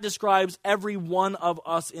point, that describes every one of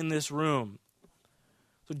us in this room.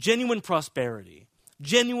 So genuine prosperity,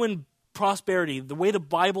 the way the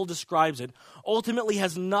Bible describes it, ultimately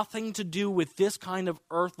has nothing to do with this kind of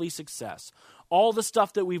earthly success. All the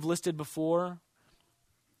stuff that we've listed before,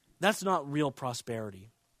 that's not real prosperity.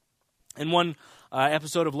 In one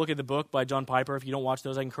episode of Look at the Book by John Piper, if you don't watch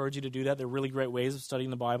those, I encourage you to do that. They're really great ways of studying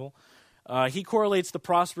the Bible. He correlates the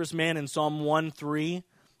prosperous man in Psalm 1:3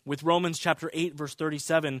 with Romans chapter 8, verse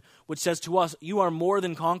 37, which says to us, you are more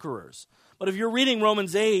than conquerors. But if you're reading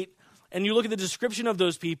Romans 8 and you look at the description of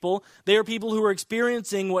those people, they are people who are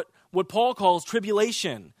experiencing what Paul calls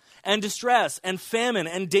tribulation and distress and famine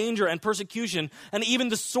and danger and persecution and even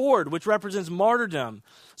the sword, which represents martyrdom.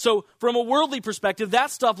 So from a worldly perspective,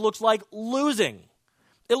 that stuff looks like losing.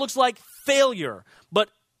 It looks like failure. But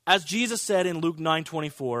as Jesus said in Luke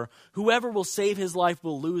 9:24, whoever will save his life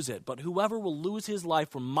will lose it, but whoever will lose his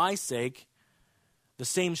life for my sake, the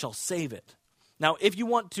same shall save it. Now, if you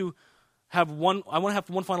want to have one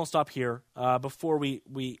final stop here before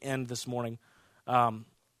we end this morning.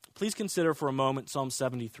 Please consider for a moment Psalm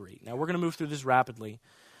 73. Now, we're going to move through this rapidly,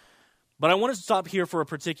 but I want to stop here for a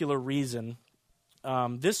particular reason.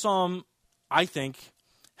 This psalm, I think,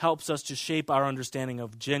 helps us to shape our understanding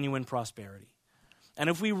of genuine prosperity. And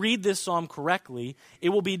if we read this psalm correctly, it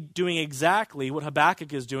will be doing exactly what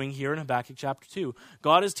Habakkuk is doing here in Habakkuk chapter 2.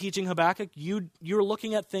 God is teaching Habakkuk, you're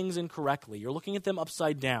looking at things incorrectly. You're looking at them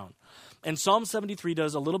upside down. And Psalm 73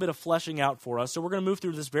 does a little bit of fleshing out for us, so we're going to move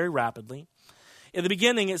through this very rapidly. In the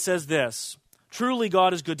beginning, it says this, truly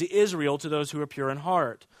God is good to Israel, to those who are pure in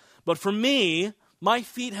heart. But for me, my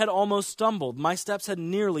feet had almost stumbled. My steps had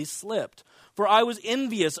nearly slipped. For I was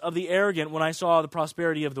envious of the arrogant when I saw the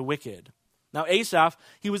prosperity of the wicked. Now, Asaph,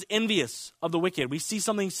 he was envious of the wicked. We see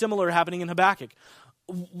something similar happening in Habakkuk.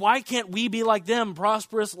 Why can't we be like them,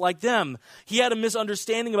 prosperous like them? He had a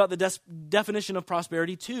misunderstanding about the definition of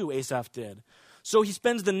prosperity too, Asaph did. So he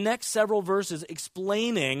spends the next several verses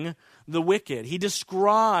explaining the wicked. He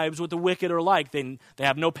describes what the wicked are like. They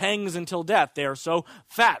have no pangs until death. They are so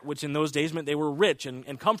fat, which in those days meant they were rich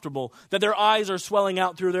and comfortable, that their eyes are swelling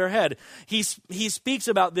out through their head. He speaks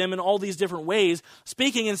about them in all these different ways,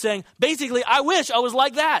 speaking and saying, basically, I wish I was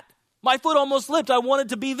like that. My foot almost slipped. I wanted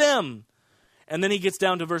to be them. And then he gets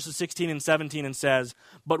down to verses 16 and 17 and says,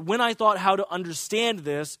 "But when I thought how to understand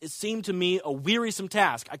this, it seemed to me a wearisome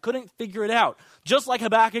task. I couldn't figure it out. Just like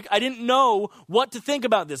Habakkuk, I didn't know what to think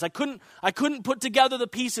about this. I couldn't put together the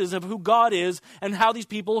pieces of who God is and how these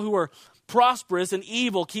people who are prosperous and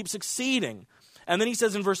evil keep succeeding." And then he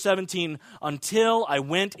says in verse 17, "Until I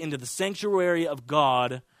went into the sanctuary of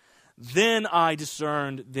God, then I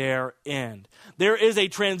discerned their end." There is a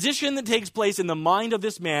transition that takes place in the mind of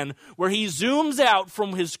this man where he zooms out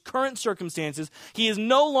from his current circumstances. He is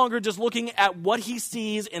no longer just looking at what he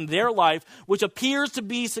sees in their life, which appears to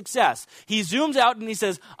be success. He zooms out and he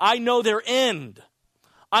says, "I know their end.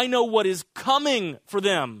 I know what is coming for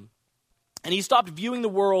them." And he stopped viewing the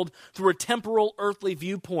world through a temporal, earthly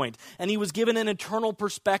viewpoint, and he was given an eternal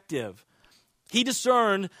perspective. He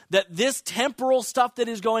discerned that this temporal stuff that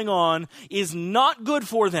is going on is not good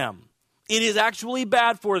for them. It is actually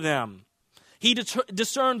bad for them. He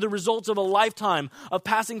discerned the results of a lifetime of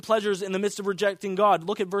passing pleasures in the midst of rejecting God.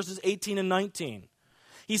 Look at verses 18 and 19.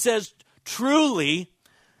 He says, "Truly,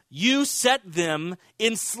 you set them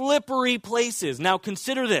in slippery places." Now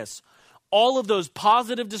consider this. All of those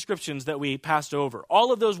positive descriptions that we passed over,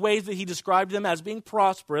 all of those ways that he described them as being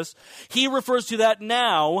prosperous, he refers to that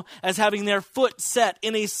now as having their foot set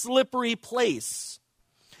in a slippery place.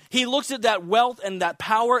 He looks at that wealth and that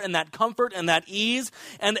power and that comfort and that ease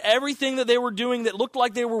and everything that they were doing that looked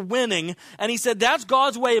like they were winning, and he said that's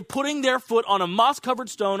God's way of putting their foot on a moss-covered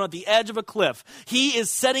stone at the edge of a cliff. He is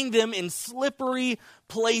setting them in slippery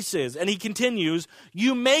places. And he continues,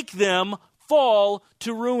 "You make them fall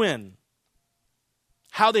to ruin.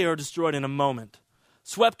 How they are destroyed in a moment,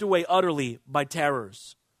 swept away utterly by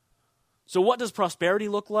terrors." So what does prosperity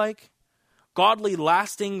look like? Godly,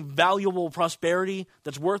 lasting, valuable prosperity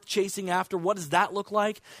that's worth chasing after. What does that look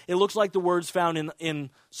like? It looks like the words found in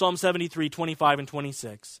Psalm 73, 25 and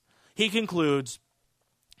 26. He concludes,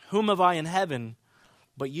 "Whom have I in heaven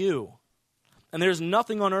but you? And there's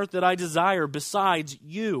nothing on earth that I desire besides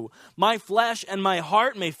you. My flesh and my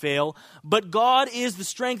heart may fail, but God is the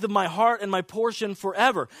strength of my heart and my portion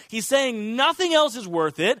forever." He's saying nothing else is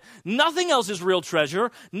worth it, nothing else is real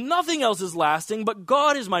treasure, nothing else is lasting, but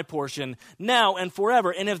God is my portion now and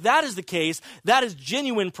forever. And if that is the case, that is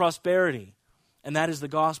genuine prosperity. And that is the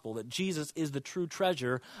gospel, that Jesus is the true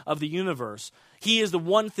treasure of the universe. He is the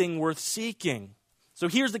one thing worth seeking. So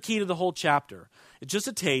here's the key to the whole chapter. It's just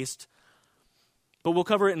a taste, but we'll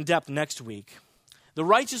cover it in depth next week. The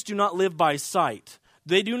righteous do not live by sight.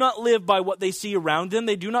 They do not live by what they see around them.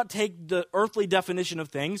 They do not take the earthly definition of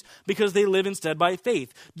things because they live instead by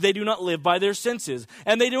faith. They do not live by their senses.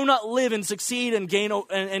 And they do not live and succeed and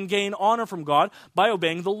gain honor from God by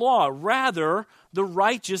obeying the law. Rather, the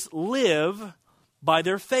righteous live by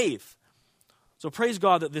their faith. So praise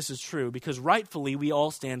God that this is true, because rightfully we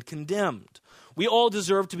all stand condemned. We all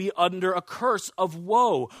deserve to be under a curse of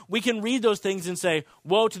woe. We can read those things and say,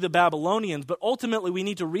 woe to the Babylonians, but ultimately we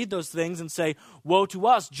need to read those things and say, woe to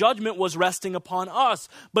us. Judgment was resting upon us.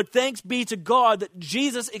 But thanks be to God that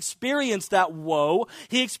Jesus experienced that woe.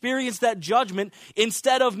 He experienced that judgment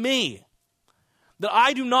instead of me. That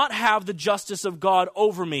I do not have the justice of God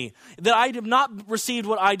over me. That I have not received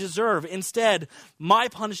what I deserve. Instead, my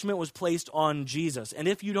punishment was placed on Jesus. And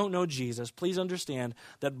if you don't know Jesus, please understand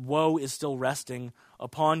that woe is still resting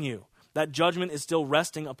upon you. That judgment is still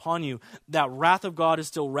resting upon you. That wrath of God is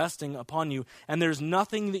still resting upon you. And there's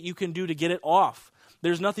nothing that you can do to get it off.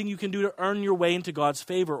 There's nothing you can do to earn your way into God's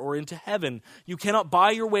favor or into heaven. You cannot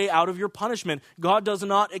buy your way out of your punishment. God does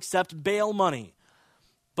not accept bail money.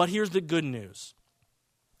 But here's the good news.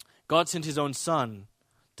 God sent his own Son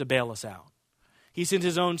to bail us out. He sent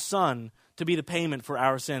his own Son to be the payment for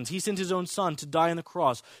our sins. He sent his own Son to die on the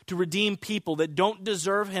cross, to redeem people that don't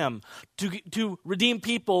deserve him, to redeem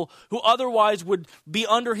people who otherwise would be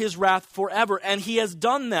under his wrath forever. And he has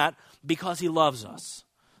done that because he loves us.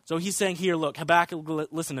 So he's saying here, look, Habakkuk,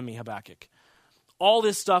 listen to me, Habakkuk. All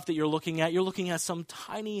this stuff that you're looking at some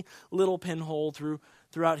tiny little pinhole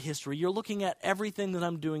throughout history. You're looking at everything that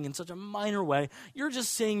I'm doing in such a minor way. You're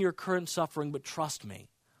just seeing your current suffering, but trust me.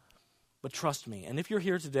 But trust me. And if you're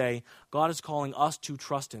here today, God is calling us to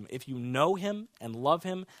trust him. If you know him and love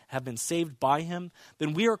him, have been saved by him,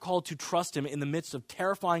 then we are called to trust him in the midst of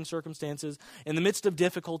terrifying circumstances, in the midst of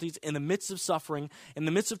difficulties, in the midst of suffering, in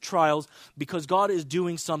the midst of trials, because God is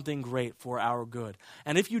doing something great for our good.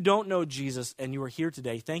 And if you don't know Jesus and you are here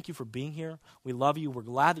today, thank you for being here. We love you. We're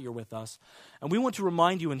glad that you're with us. And we want to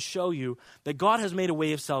remind you and show you that God has made a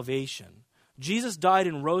way of salvation. Jesus died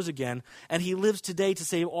and rose again, and he lives today to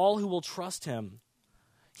save all who will trust him.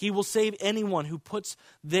 He will save anyone who puts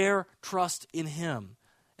their trust in him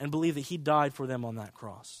and believe that he died for them on that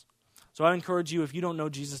cross. So So I encourage you, if you don't know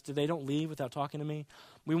Jesus today, don't leave without talking to me.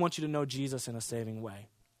 We want you to know Jesus in a saving way.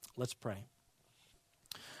 Let's pray.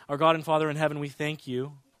 Our God and Father in heaven, we thank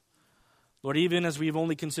you. Lord, even as we've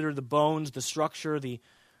only considered the bones, the structure, the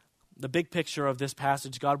big picture of this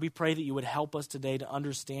passage, God, we pray that you would help us today to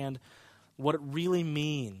understand what it really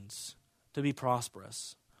means to be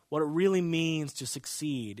prosperous, what it really means to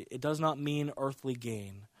succeed. It does not mean earthly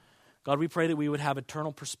gain. God, we pray that we would have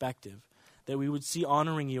eternal perspective, that we would see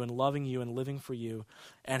honoring you and loving you and living for you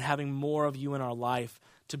and having more of you in our life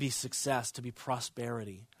to be success, to be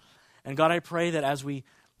prosperity. And God, I pray that as we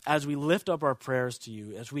lift up our prayers to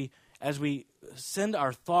you, as we send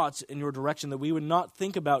our thoughts in your direction, that we would not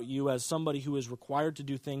think about you as somebody who is required to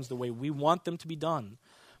do things the way we want them to be done,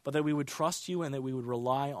 but that we would trust you and that we would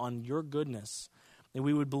rely on your goodness, that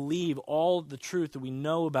we would believe all the truth that we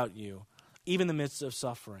know about you, even in the midst of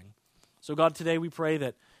suffering. So God, today we pray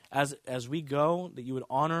that as we go, that we would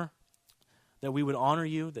honor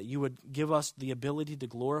you, that you would give us the ability to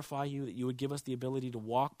glorify you, that you would give us the ability to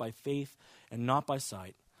walk by faith and not by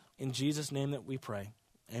sight. In Jesus' name that we pray.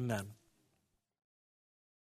 Amen.